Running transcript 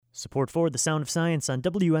Support for The Sound of Science on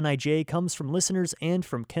WNIJ comes from listeners and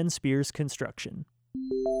from Ken Spears Construction.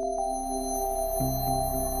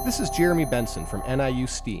 This is Jeremy Benson from NIU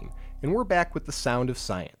STEAM, and we're back with The Sound of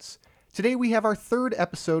Science. Today we have our third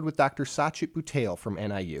episode with Dr. Sachit Butel from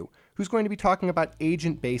NIU, who's going to be talking about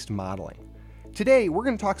agent-based modeling. Today, we're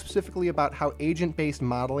going to talk specifically about how agent-based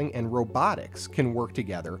modeling and robotics can work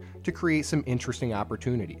together to create some interesting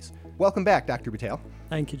opportunities. Welcome back, Dr. Butel.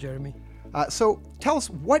 Thank you, Jeremy. So tell us,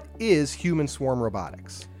 what is human swarm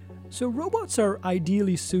robotics? So robots are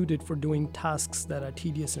ideally suited for doing tasks that are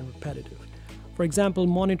tedious and repetitive. For example,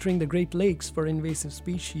 monitoring the Great Lakes for invasive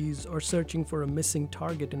species or searching for a missing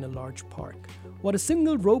target in a large park. What a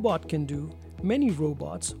single robot can do, many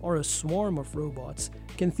robots, or a swarm of robots,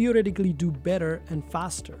 can theoretically do better and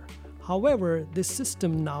faster. However, this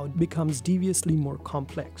system now becomes deviously more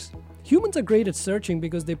complex. Humans are great at searching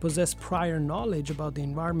because they possess prior knowledge about the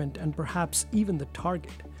environment and perhaps even the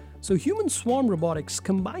target. So human swarm robotics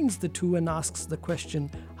combines the two and asks the question,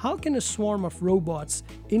 how can a swarm of robots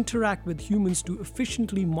interact with humans to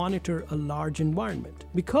efficiently monitor a large environment?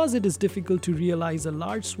 Because it is difficult to realize a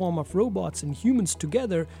large swarm of robots and humans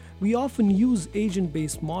together, we often use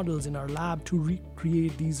agent-based models in our lab to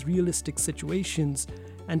recreate these realistic situations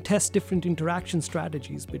and test different interaction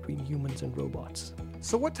strategies between humans and robots.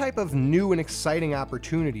 So what type of new and exciting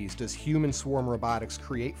opportunities does human swarm robotics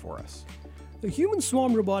create for us? The human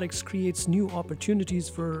swarm robotics creates new opportunities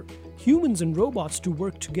for humans and robots to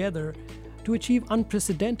work together to achieve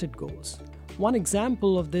unprecedented goals. One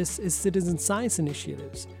example of this is citizen science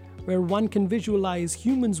initiatives, where one can visualize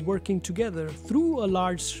humans working together through a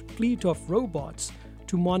large fleet of robots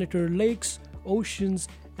to monitor lakes, oceans,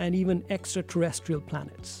 and even extraterrestrial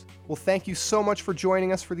planets. Well, thank you so much for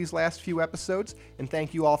joining us for these last few episodes, and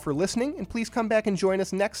thank you all for listening, and please come back and join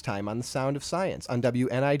us next time on The Sound of Science on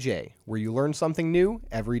WNIJ, where you learn something new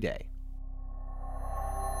every day.